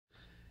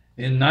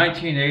In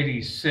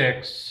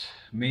 1986,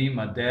 me,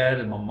 my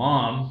dad, and my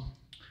mom,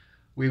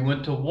 we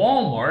went to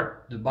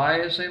Walmart to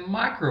buy us a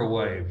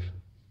microwave.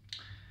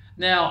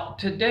 Now,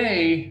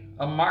 today,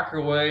 a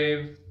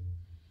microwave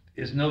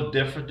is no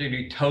different than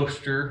a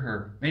toaster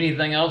or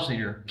anything else in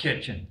your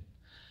kitchen.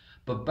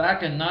 But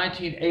back in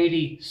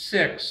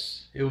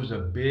 1986, it was a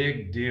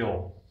big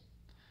deal.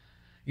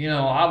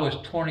 I was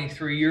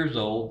 23 years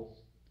old,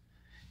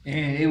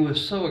 and it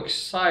was so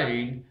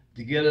exciting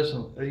to get us,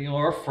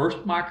 our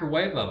first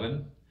microwave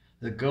oven,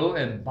 to go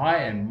and buy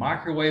a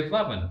microwave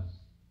oven.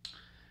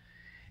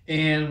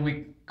 And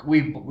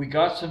we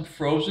got some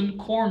frozen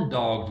corn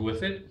dogs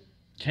with it.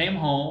 Came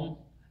home.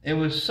 It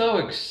was so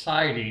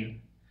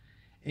exciting.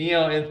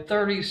 In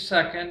 30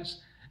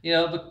 seconds,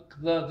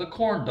 the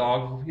corn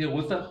dog,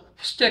 with a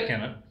stick in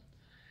it.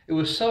 It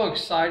was so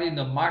exciting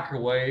to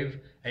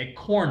microwave a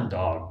corn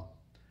dog.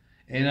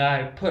 And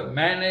I put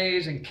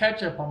mayonnaise and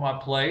ketchup on my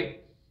plate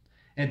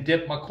and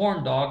dipped my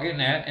corn dog in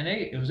that and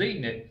ate. It was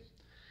eating it.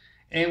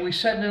 And we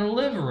sat in the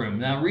living room.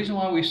 Now, the reason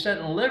why we sat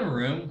in the living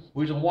room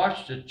was to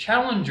watch the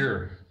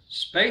Challenger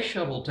space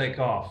shuttle take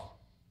off.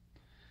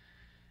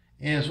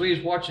 And as we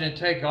was watching it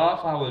take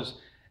off, I was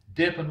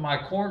dipping my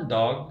corn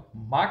dog,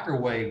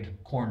 microwaved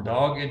corn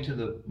dog,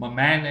 into my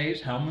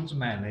mayonnaise, Hellman's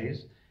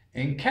mayonnaise,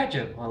 and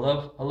ketchup. I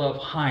love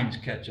Heinz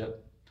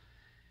ketchup.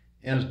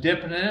 And I was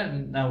dipping in it,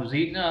 and I was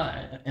eating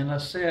it, and I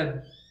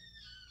said,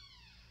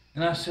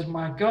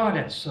 my God,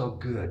 that's so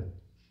good.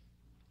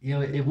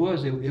 It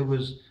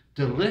was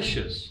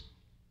delicious.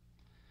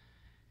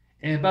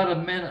 And about a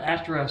minute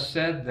after I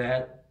said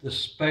that, the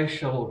space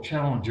shuttle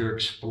Challenger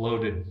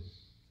exploded.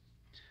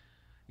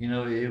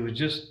 It was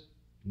just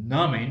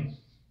numbing,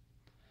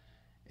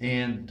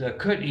 and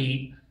couldn't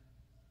eat.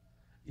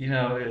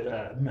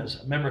 I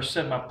remember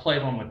setting my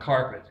plate on the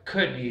carpet,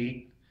 couldn't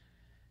eat.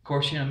 Of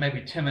course,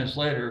 maybe 10 minutes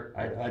later,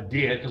 I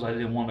did because I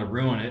didn't want to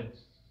ruin it.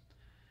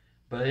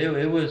 But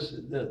it was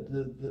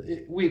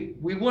we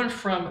went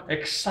from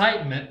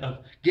excitement of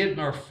getting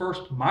our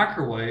first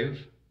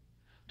microwave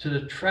to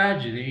the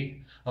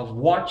tragedy of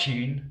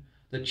watching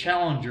the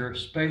Challenger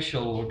space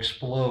shuttle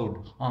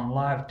explode on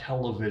live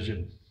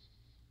television.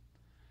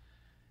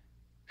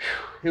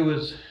 It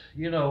was,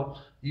 it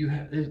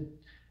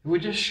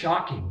was just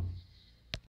shocking.